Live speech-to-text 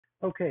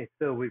Okay,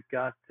 so we've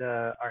got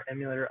our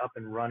emulator up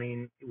and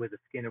running with a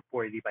skin of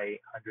 480 by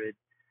 800,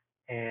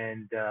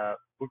 and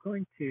we're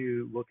going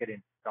to look at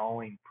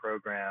installing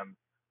programs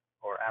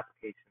or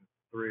applications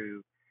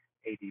through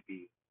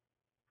ADB.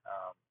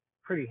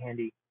 Pretty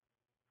handy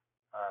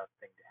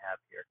thing to have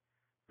here.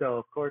 So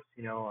of course,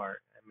 our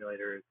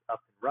emulator is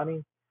up and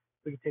running.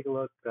 We can take a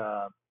look.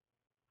 System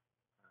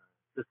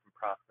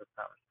process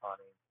not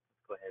responding.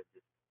 Let's go ahead and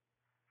just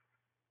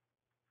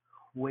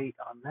wait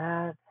on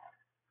that.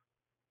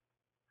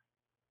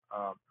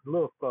 A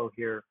little slow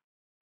here,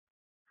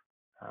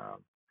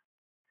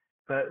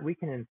 but we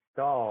can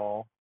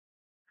install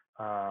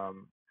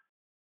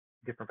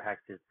different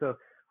packages. So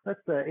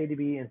let's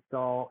ADB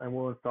install, and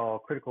we'll install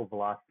Critical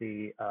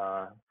Velocity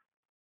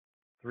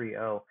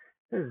 3.0.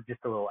 This is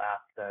just a little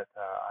app that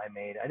I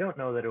made. I don't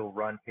know that it will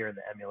run here in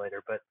the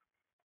emulator, but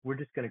we're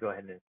just going to go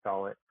ahead and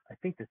install it. I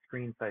think the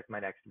screen size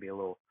might actually be a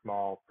little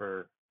small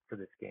for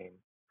this game.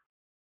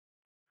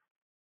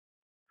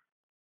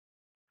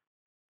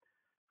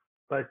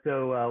 But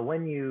so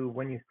when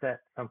you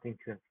set something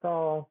to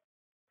install,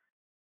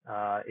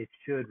 it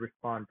should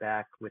respond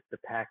back with the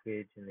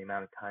package and the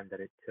amount of time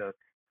that it took.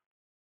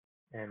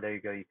 And there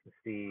you go. You can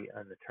see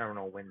on the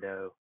terminal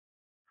window,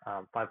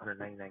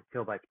 599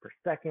 kilobytes per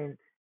second,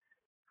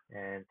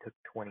 and took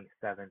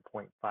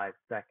 27.5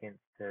 seconds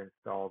to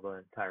install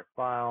the entire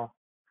file.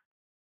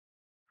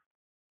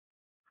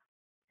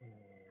 And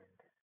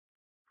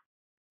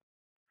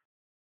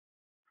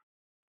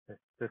the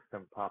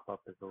system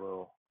pop-up is a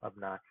little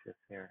obnoxious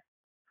here.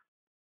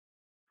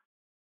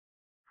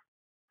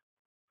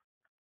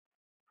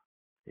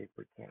 See if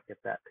we can't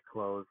get that to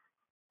close.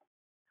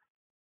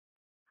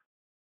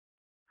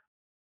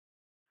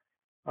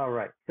 All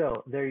right,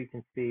 so there you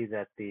can see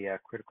that the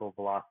Critical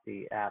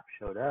Velocity app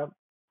showed up.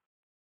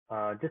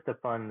 Just a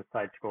fun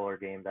side scroller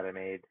game that I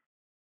made.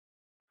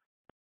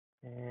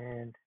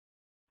 And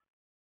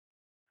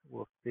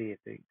we'll see if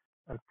it,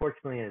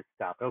 unfortunately, it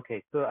stopped.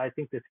 Okay, so I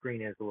think the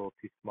screen is a little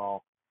too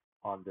small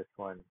on this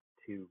one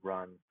to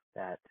run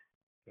that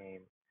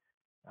game.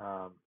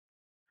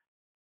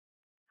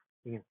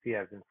 You can see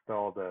I've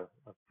installed a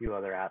few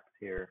other apps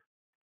here.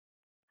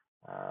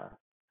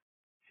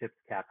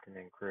 Ship's Captain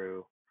and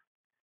Crew.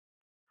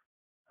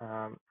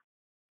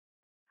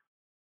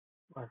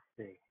 Let's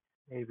see.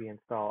 Maybe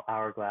install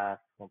Hourglass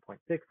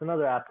 1.6,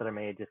 another app that I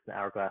made, just an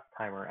Hourglass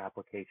timer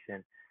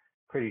application.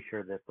 Pretty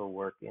sure this will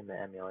work in the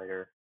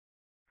emulator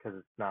because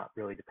it's not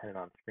really dependent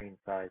on screen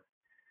size.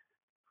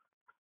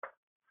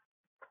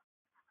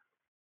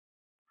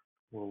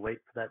 We'll wait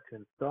for that to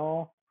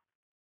install.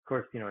 Of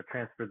course, it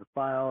transferred the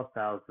file,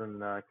 1,000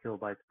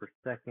 kilobytes per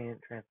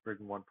second, transferred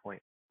in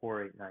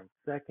 1.489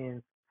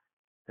 seconds.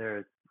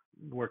 There's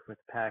working with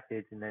the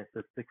package, and then it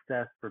says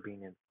success for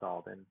being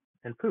installed,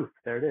 and poof,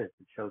 there it is.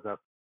 It shows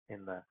up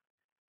in the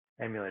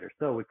emulator.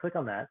 So we click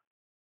on that,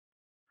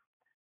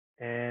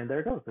 and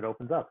there it goes. It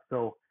opens up.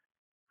 So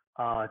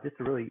just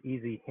a really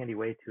easy, handy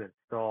way to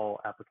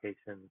install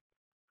applications.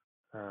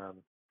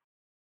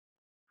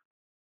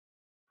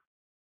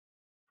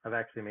 I've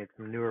actually made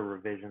some newer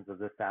revisions of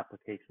this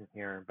application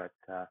here, but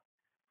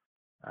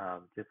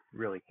just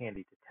really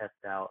handy to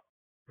test out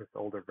this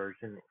older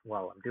version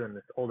while I'm doing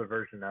this older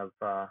version of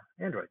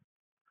Android.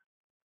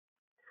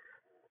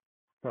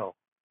 So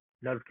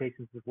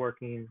notifications is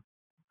working.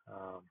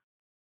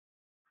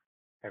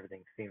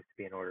 Everything seems to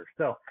be in order.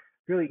 So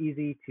really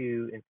easy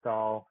to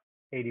install.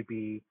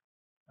 ADB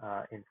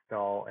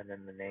install, and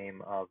then the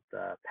name of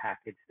the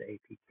package, the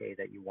APK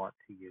that you want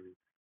to use.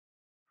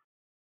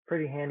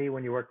 Pretty handy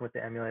when you're working with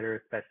the emulator,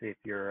 especially if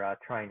you're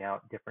trying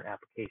out different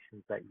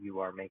applications that you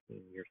are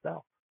making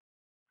yourself.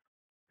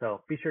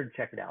 So be sure to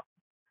check it out.